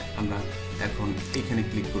ফটোশপ আমরা এখন এখানে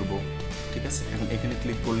ক্লিক করব, ঠিক আছে। এখন এখানে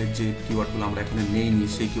ক্লিক করলে যে কিওয়ার্ডগুলো আমরা এখানে নেইনি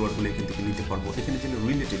সেই কিওয়ার্ডগুলো এখান থেকে নিতে পারবো, এখানে যেগুলো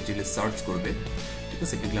রিলেটেড যেগুলো সার্চ করবে, ঠিক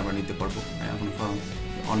আছে, এগুলো আমরা নিতে পারবো। এখন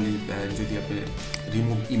অনলি যদি আপনি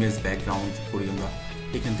রিমুভ ইমেজ ব্যাকগ্রাউন্ড করি আমরা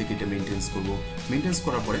এখান থেকে এটা মেনটেন্স করবো, মেনটেন্স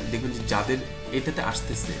করার পরে দেখবেন যে যাদের এটাতে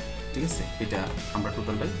আসতেছে, ঠিক আছে, এটা আমরা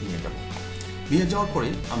টোটালটাই নিয়ে যাবো। নিয়ে যাওয়ার পরে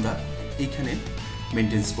আমরা এইখানে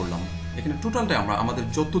মেনটেন্স করলাম, এখানে টোটালটাই আমরা আমাদের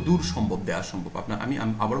যত দূর সম্ভব দেওয়া সম্ভব। আমি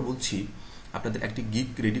আবারও বলছি, আপনাদের একটি গিগ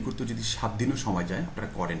রেডি করতে যদি 7 দিনও সময় যায় আপনারা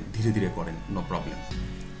করেন, ধীরে ধীরে করেন, নো প্রবলেম,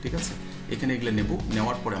 ঠিক আছে। এখানে এগুলো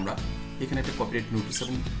নেওয়ার পরে আমরা এখানে একটা কপিরাইট নোটিস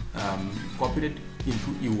এবং কপিরাইট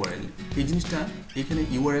ইনটু ইউআরএল, এই জিনিসটা এখানে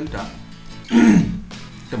ইউআরএলটা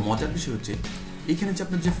একটা মজার বিষয় হচ্ছে, এখানে যে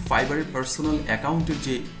আপনার যে ফাইবারের পার্সোনাল অ্যাকাউন্টের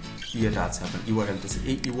যে ইয়েটা আছে আপনার ইউআরএলটা আছে,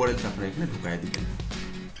 এই ইউআরএলটা আপনারা এখানে ঢুকাই দিবেন,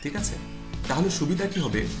 ঠিক আছে। তাহলে সুবিধা কি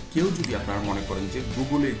হবে, কেউ যদি আপনারা মনে করেন যে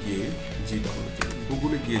গুগলে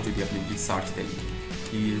গিয়ে যদি আপনি যে সার্চ দেন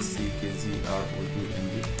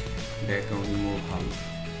ESCKGROUMB ব্যাকগ্রাউন্ড রিমুভাল,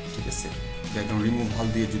 ঠিক আছে, ব্যাকগ্রাউন্ড রিমুভাল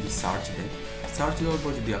দিয়ে যদি সার্চ দেয়, সার্চ দেওয়ার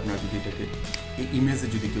পর যদি আপনারা যদি এটাকে এই ইমেজে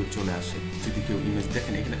যদি কেউ চলে আসে, যদি কেউ ইমেজ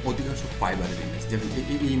দেখেন, এখানে অধিকাংশ ফাইবারের ইমেজ, যেমন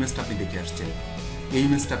এই ইমেজটা আপনি দেখে আসছেন, এই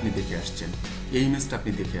ইমেজটা আপনি দেখে আসছেন, এই ইমেজটা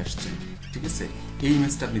আপনি দেখে আসছেন, ঠিক আছে, এই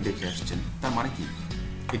ইমেজটা আপনি দেখে আসছেন, তার মানে কি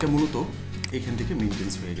এটা মূলত এখান থেকে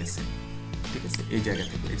মেনটেন্স হয়ে গেছে, ঠিক আছে, এই জায়গা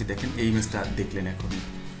থেকে। এই যে দেখেন এই ইমেজটা দেখলেন, এখন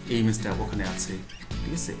এই ইমেজটা ওখানে আছে,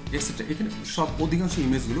 ঠিক আছে, এক্সেট্রা। এখানে সব অধিকাংশ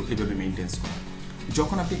ইমেজগুলো এইভাবে মেনটেন্স করা।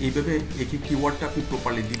 যখন আপনি এইভাবে একে কিওয়ার্ডটা আপনি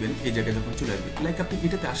প্রপারলি দিবেন, এই জায়গায় যখন চলে আসবে, লাইক আপনি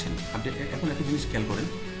এটাতে আসেন, আপনি এখন একটা জিনিস খেয়াল করেন,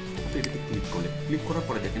 আপনি এটাতে ক্লিক করার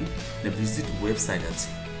পরে দেখেন ভিজিট ওয়েবসাইট আছে,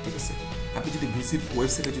 ঠিক আছে। আপনি যদি ভিজিট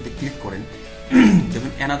ওয়েবসাইটে যদি ক্লিক করেন,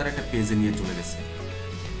 দেখবেন অ্যানাদার একটা পেজে নিয়ে চলে গেছে,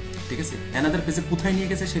 ঠিক আছে। অ্যানাদার পেজে কোথায় নিয়ে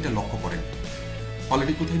গেছে সেটা লক্ষ্য করেন,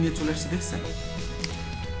 অলরেডি কোথায় নিয়ে চলে আসছে দেখছেন,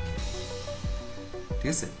 ঠিক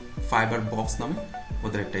আছে, ফাইবার বক্স নামে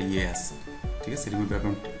ওদের একটা আছে, ঠিক আছে, রিভিউ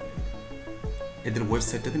অ্যাকাউন্ট এদের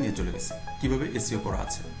ওয়েবসাইটটাতে নিয়ে চলে গেছে, কিভাবে এসইও করা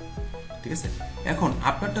আছে, ঠিক আছে। এখন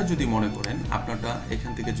আপনারটা যদি মনে করেন আপনারটা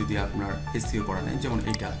এখান থেকে যদি আপনার এসইও করা নেই, যেমন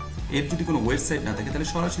এইটা, এর যদি কোনো ওয়েবসাইট না থাকে তাহলে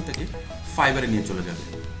সরাসরি তাকে ফাইবারে নিয়ে চলে যাবে,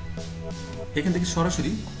 এখান থেকে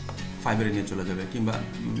সরাসরি ফাইবারে নিয়ে চলে যাবে, কিংবা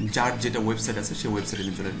যার যেটা ওয়েবসাইট আছে সেই ওয়েবসাইটে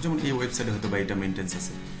নিয়ে চলে যাবে। যেমন এই ওয়েবসাইটে হয়তো বা এটা মেনটেন্স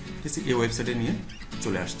আছে, ঠিক আছে, এই ওয়েবসাইটে নিয়ে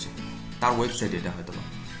চলে আসছে, তার ওয়েবসাইট এটা হয়তো বা,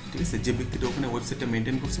 ঠিক আছে, যে ব্যক্তিটা ওখানে ওয়েবসাইটটা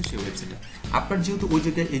মেনটেন করছে সেই ওয়েবসাইটটা। আপনার যেহেতু ওই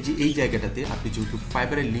জায়গায় এই জায়গাটাতে আপনি যেহেতু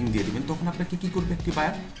ফাইবারের লিঙ্ক দিয়ে দেবেন, তখন আপনাকে কি করবে, একটি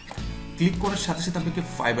বায়ার ক্লিক করার সাথে সাথে আপনাকে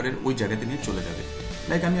ফাইবারের ওই জায়গাতে নিয়ে চলে যাবে।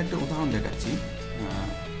 লাইক আমি একটা উদাহরণ দেখাচ্ছি,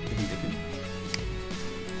 এখান থেকে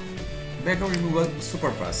ব্যাকগ্রাউন্ড রিমুভাল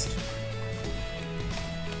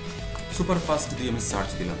সুপার ফাস্ট দিয়ে আমি সার্চ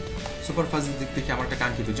দিলাম, সুপার ফাস্টের দিক থেকে আমার একটা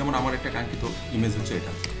কাঙ্ক্ষিত, যেমন আমার একটা কাঙ্ক্ষিত ইমেজ হচ্ছে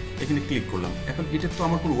এটা, এখানে ক্লিক করলাম। এখন এটা তো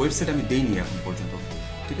আমার কোনো ওয়েবসাইট আমি দেইনি এখন পর্যন্ত,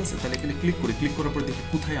 ঠিক আছে, তাহলে এখানে ক্লিক করার পর দেখি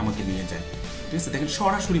কোথায় আমাকে নিয়ে যায়, ঠিক আছে, দেখেন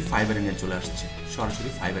সরাসরি ফাইবারে নিয়ে চলে আসছে, সরাসরি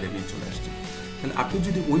ফাইবারে নিয়ে চলে আসছে। তাহলে আপনি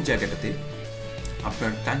যদি ওই জায়গাটাতে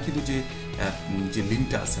আপনার কাঙ্ক্ষিত যে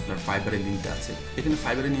লিঙ্কটা আছে, আপনার ফাইবারের লিঙ্কটা আছে, এখানে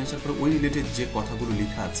ফাইবারে নিয়ে আসার পরে ওই রিলেটেড যে কথাগুলো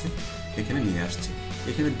লেখা আছে এখানে নিয়ে আসছে।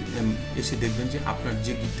 এখানে এসে দেখবেন যে আপনার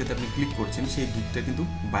যে গিকটাতে আপনি ক্লিক করছেন সেই গিকটা কিন্তু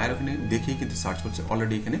বায়ার ওখানে দেখেই কিন্তু সার্চ করছে,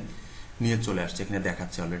 অলরেডি এখানে নিয়ে চলে আসছে, এখানে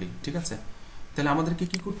দেখাচ্ছে অলরেডি, ঠিক আছে। তাহলে আমাদেরকে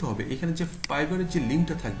কি করতে হবে, এখানে যে ফাইবারের যে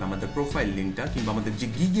লিঙ্কটা থাকবে, আমাদের প্রোফাইল লিঙ্কটা কিংবা আমাদের যে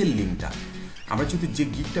গিগের লিঙ্কটা, আমরা যদি যে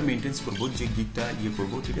গিকটা মেনটেন্স করবো, যে গিকটা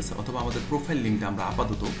করবো, ঠিক আছে, অথবা আমাদের প্রোফাইল লিঙ্কটা আমরা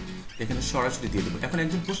আপাতত এখানে সরাসরি দিয়ে দেবো। এখন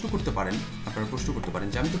একজন প্রশ্ন করতে পারেন, আপনারা প্রশ্ন করতে পারেন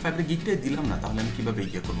যে আমি তো ফাইবারের গিকটাই দিলাম না, তাহলে আমি কিভাবে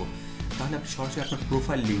করবো। তাহলে আপনি সরাসরি আপনার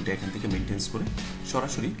প্রোফাইল লিঙ্কটা এখান থেকে মেনটেন্স করে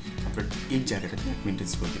সরাসরি আপনার এই জায়গাটাতে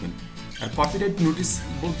মেনটেন্স করে দেবেন। আর কপিরাইট নোটিস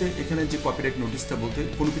বলতে এখানে যে কপিরাইট নোটিসটা বলতে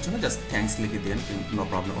কোনো কিছু না, জাস্ট থ্যাঙ্কস লিখে দেন, নো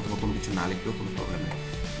প্রবলেম, অথবা কোনো কিছু না লিখলেও কোনো প্রবলেম নেই।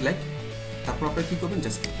 লাইক তারপর আপনারা কী করবেন,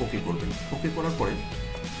 জাস্ট ওকে করবেন। ওকে করার পরে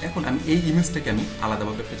এখন আমি এই ইমেজটাকে আমি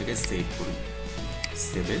আলাদাভাবে একটা জায়গায় সেভ করি,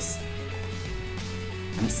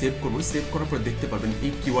 আমি সেভ করবো। সেভ করার পরে দেখতে পারবেন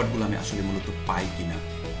এই কিওয়ার্ডগুলো আমি আসলে মূলত পাই কিনা,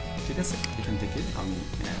 ঠিক আছে। এখান থেকে আমি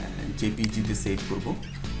জেপিজিতে সেভ করব,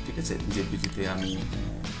 ঠিক আছে, জেপিজিতে আমি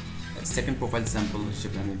সেকেন্ড প্রোফাইল স্যাম্পল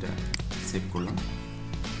হিসেবে আমি এটা সেভ করলাম।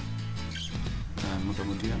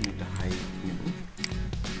 মোটামুটি আমি এটা হাই নেব।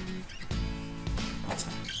 আচ্ছা,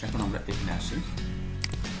 এখন আমরা এখানে আসি,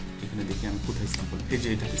 এখানে দেখি আমি কোথায় স্যাম্পল, এই যে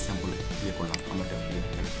এটাকে স্যাম্পলে করলাম আমরা এটা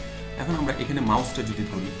এখন আমরা এখানে মাউসটা যদি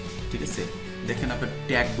ধরি, ঠিক আছে, দেখেন আপনার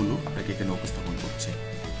ট্যাগগুলো আপনাকে এখানে উপস্থাপন করছে,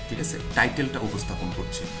 ঠিক আছে, টাইটেলটা উপস্থাপন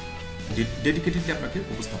করছে, ডেডিকেটেডলি আপনাকে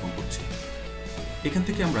উপস্থাপন করছে। এখান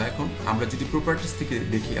থেকে আমরা যদি প্রপার্টিস থেকে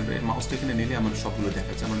দেখি, আমরা মাউসটা এখানে নিলে আমার সবগুলো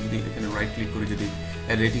দেখাচ্ছে। আমরা যদি এখানে রাইট ক্লিক করে যদি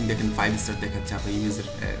রেটিং দেখেন 5 স্টার দেখাচ্ছে, আপনার ইমেজের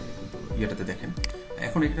ইয়েটাতে দেখেন।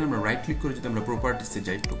 এখন এখানে আমরা রাইট ক্লিক করে যদি আমরা প্রপার্টিসে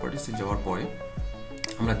যাই, প্রপার্টিসে যাওয়ার পরে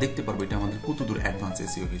আমরা দেখতে পারবো এটা আমাদের কত দূর অ্যাডভান্স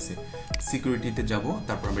এসইও হয়েছে। সিকিউরিটিতে যাব,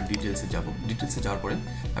 তারপর আমরা ডিটেলসে যাব। ডিটেলসে যাওয়ার পরে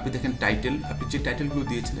আপনি দেখেন টাইটেল, আপনি যে টাইটেলগুলো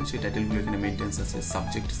দিয়েছিলেন সেই টাইটেলগুলো এখানে মেনটেন্স আছে,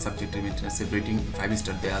 সাবজেক্টের মেনটেন্স আছে, রেটিং 5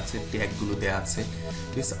 স্টার দেওয়া আছে, ট্যাগগুলো দেওয়া আছে,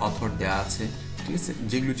 ঠিক আছে, অথর দেওয়া আছে, ঠিক আছে,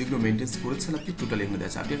 যেগুলো মেনটেন্স করেছেন আপনি টোটালি এখানে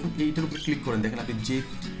দেওয়া আছে। আপনি এখন এইটার উপর ক্লিক করেন, দেখেন আপনি যে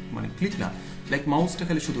ক্লিক না, লাইক মাউসটা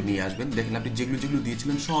খালি শুধু নিয়ে আসবেন, দেখেন আপনি যেগুলো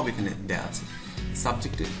দিয়েছিলেন সব এখানে দেওয়া আছে,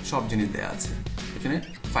 সাবজেক্টে সব জিনিস দেওয়া আছে, এখানে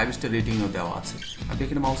 5 স্টার রেটিংও দেওয়া আছে। আপনি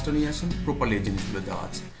এখানে মাউসটা নিয়ে আসেন, প্রপারলি এই জিনিসগুলো দেওয়া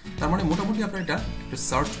আছে। তার মানে মোটামুটি আপনার এটা একটা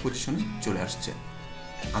সার্চ পজিশনে চলে আসছে।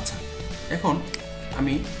 আচ্ছা, এখন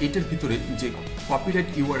আমি এটার ভিতরে যে কপিরাইট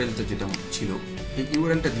ইউআরএলটা যেটা ছিল, এই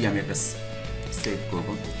ইউআরএলটা দিয়ে আমি একটা সেভ করব।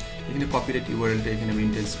 এখানে কপিরাইট ইউআরএলটা এখানে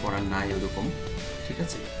মেনটেন্স করা নাই ওরকম, ঠিক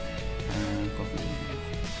আছে।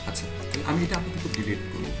 আচ্ছা, আমি এটা আপাতত ডিলিট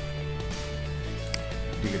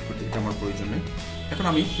করতে এটা আমার প্রয়োজন নেই। এখন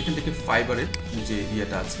আমি এখান থেকে ফাইবারের যে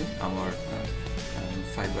ইয়েটা আছে, আমার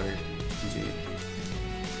ফাইবারের যে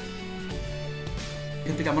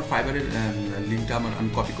এখান থেকে আমার ফাইবারের লিঙ্কটা আমি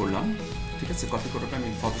কপি করলাম, ঠিক আছে। কপি করার পর আমি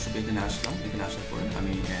ফটোশপে এখানে আসলাম। এখানে আসার পরে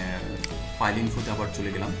আমি ফাইল ইনফোতে আবার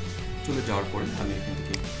চলে গেলাম। চলে যাওয়ার পরে আমি এখান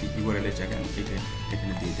থেকে ইউআরএলের জায়গায় আমি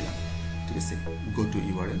এখানে দিয়ে দিলাম, ঠিক আছে, গো টু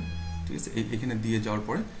ইউআরএল, ঠিক আছে। এখানে দিয়ে যাওয়ার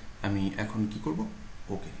পরে আমি এখন কি করব,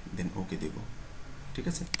 ওকে দেব, ঠিক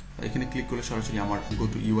আছে। এখানে ক্লিক করলে সরাসরি আমার গো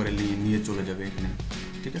টু ইউআরএল নিয়ে চলে যাবে এখানে,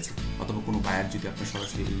 ঠিক আছে। অথবা কোনো বায়ার যদি আপনার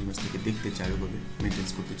সরাসরি এই ইমেজ থেকে দেখতে চায়, ওইভাবে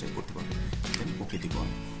মেনটেন্স করতে চায়, করতে পারবে। দেন ওকে দিব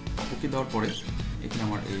আমি। ওকে দেওয়ার পরে এখানে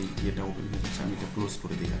আমার এই ইয়েটা ওপেন হয়ে যাচ্ছে। আমি এটা ক্লোজ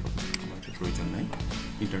করে দিই, এখন আমার এটা প্রয়োজন নাই,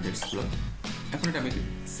 ইন্টারনেট এক্সপ্লোর। এখন এটা আমি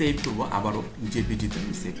সেভ করবো, আবারও জেপিজিতে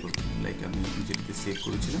আমি সেভ করবো। লাইক আমি যেটাকে সেভ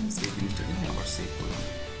করেছিলাম সেই জিনিসটাকে আমি আবার সেভ করলাম,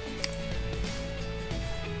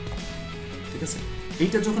 ঠিক আছে।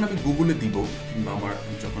 এইটা যখন আমি গুগলে দিব কিংবা আমার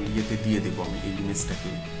যখন ইয়েতে দিয়ে দেবো আমি এই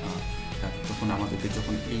ইমেজটাকে, তখন আমাদেরকে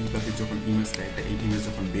যখন এইভাবে যখন ইমেজটা এই ইমেজ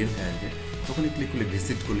যখন বের হয়ে আসবে তখন ক্লিক করলে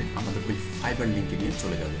ভিজিট করলে আমাদের ওই ফাইবার লিঙ্কে নিয়ে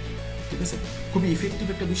চলে যাবে। ঠিক আছে, খুবই ইফেক্টিভ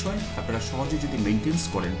একটা বিষয়। আপনারা সহজে যদি মেনটেন্স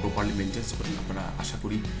করেন, প্রপারলি মেনটেন্স করেন, আপনারা আশা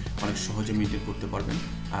করি অনেক সহজে মেনটেন করতে পারবেন।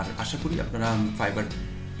 আর আশা করি আপনারা ফাইবার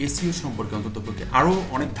এসইও সম্পর্কে অন্ততপক্ষে আরও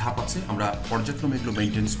অনেক ধাপ আছে, আমরা পর্যায়ক্রমে এগুলো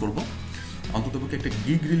মেনটেন্স করবো। অন্ততপক্ষে একটা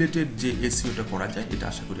গিগ রিলেটেড যে এসইওটা করা যায় এটা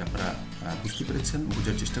আশা করি আপনারা বুঝতে পেরেছেন,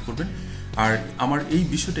 বোঝার চেষ্টা করবেন। আর আমার এই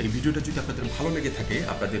বিষয়টা, এই ভিডিওটা যদি আপনাদের ভালো লেগে থাকে,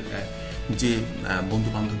 আপনাদের যে বন্ধু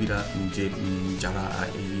বান্ধবীরা যে যারা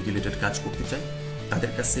এই রিলেটেড কাজ করতে চায়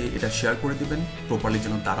তাদের কাছে এটা শেয়ার করে দেবেন প্রপারলি,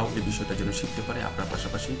 যেন তারাও এই বিষয়টা যেন শিখতে পারে। আপনার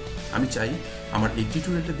পাশাপাশি আমি চাই আমার এই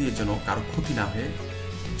টিউটোরিয়ালটা দিয়ে যেন কারো ক্ষতি না হয়ে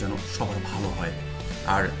যেন সবার ভালো হয়।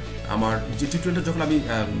 আর আমার যে টিউটোরিয়ালটা যখন আমি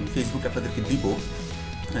ফেসবুকে আপনাদেরকে দিব,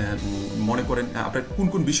 মনে করেন আপনার কোন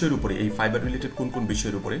কোন বিষয়ের উপরে, এই ফাইবার রিলেটেড কোন কোন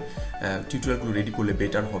বিষয়ের উপরে টিউটোরিয়ালগুলো রেডি করলে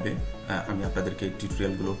বেটার হবে, আমি আপনাদেরকে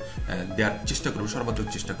টিউটোরিয়ালগুলো দেওয়ার চেষ্টা করবো, সর্বাত্মক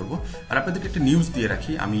চেষ্টা করব। আর আপনাদেরকে একটা নিউজ দিয়ে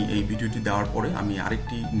রাখি, আমি এই ভিডিওটি দেওয়ার পরে আমি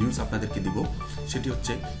আরেকটি নিউজ আপনাদেরকে দিব। সেটি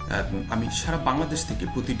হচ্ছে আমি সারা বাংলাদেশ থেকে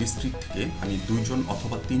প্রতি ডিস্ট্রিক্ট থেকে আমি 2 জন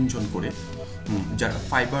অথবা 3 জন করে যারা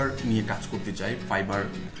ফাইবার নিয়ে কাজ করতে চায়, ফাইবার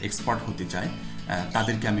এক্সপার্ট হতে চায়,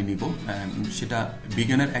 তাদেরকে আমি নিব। সেটা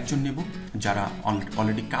বিগিনার একজন নেব যারা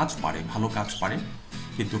অলরেডি কাজ পারে, ভালো কাজ পারে,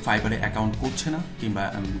 কিন্তু ফাইবারে অ্যাকাউন্ট করছে না কিংবা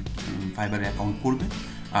ফাইবারে অ্যাকাউন্ট করবে।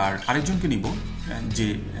 আর আরেকজনকে নিব যে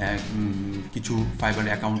কিছু ফাইবারে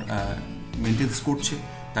অ্যাকাউন্ট মেনটেন্স করছে,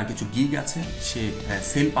 তার কিছু গিগ আছে, সে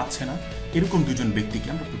সেল পাচ্ছে না। এরকম 2 জন ব্যক্তিকে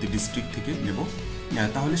আমরা প্রতি ডিস্ট্রিক্ট থেকে নেব।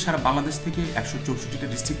 তাহলে সারা বাংলাদেশ থেকে 164টা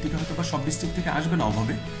ডিস্ট্রিক্ট থেকে হয়তো বা সব ডিস্ট্রিক্ট থেকে আসবে না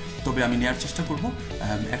অভাবে, তবে আমি নেওয়ার চেষ্টা করব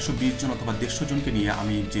 120 জন অথবা 150 জনকে নিয়ে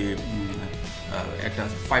আমি যে একটা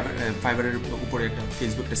ফাইবারের উপরে একটা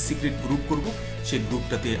ফেসবুক একটা সিক্রেট গ্রুপ করব। সেই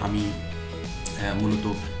গ্রুপটাতে আমি মূলত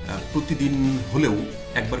প্রতিদিন হলেও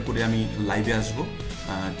একবার করে আমি লাইভে আসব,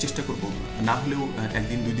 চেষ্টা করব, না হলেও 1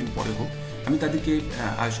 দিন 2 দিন পরে হোক আমি তাদেরকে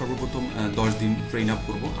সর্বপ্রথম 10 দিন ট্রেন আপ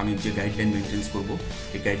করবো। আমি যে গাইডলাইন মেনটেন্স করবো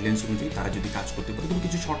এই গাইডলাইন্স অনুযায়ী তারা যদি কাজ করতে পারে, কিন্তু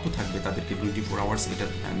কিছু শর্ত থাকবে, তাদেরকে 24 আওয়ার্স এটা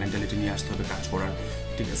মেন্টালিটি নিয়ে আসতে হবে কাজ করার।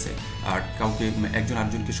 ঠিক আছে, আর কাউকে একজন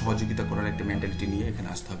আরেকজনকে সহযোগিতা করার একটা মেন্টালিটি নিয়ে এখানে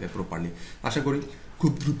আসতে হবে প্রপারলি। আশা করি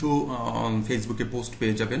খুব দ্রুত ফেসবুকে পোস্ট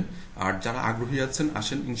পেয়ে যাবেন। আর যারা আগ্রহী আছেন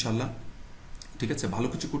আসেন ইনশাল্লাহ, ঠিক আছে, ভালো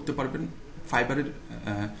কিছু করতে পারবেন। ফাইবারের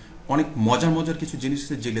অনেক মজার কিছু জিনিস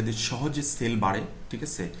আছে যেগুলোতে সহজে সেল বাড়ে। ঠিক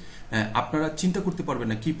আছে, আপনারা চিন্তা করতে পারবেন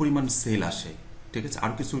না কি পরিমাণ সেল আসে। ঠিক আছে,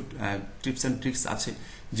 আরও কিছু টিপস অ্যান্ড ট্রিক্স আছে,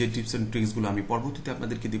 যে টিপস অ্যান্ড ট্রিক্সগুলো আমি পরবর্তীতে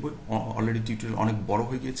আপনাদেরকে দিব। অলরেডি টিউটোরিয়াল অনেক বড়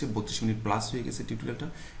হয়ে গিয়েছে, 32 মিনিট প্লাস হয়ে গেছে টিউটোরিয়ালটা।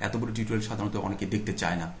 এত বড় টিউটোরিয়াল সাধারণত অনেকে দেখতে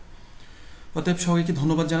চায় না। অতএব সবাইকে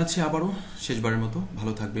ধন্যবাদ জানাচ্ছি আবারও শেষবারের মতো।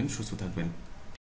 ভালো থাকবেন, সুস্থ থাকবেন।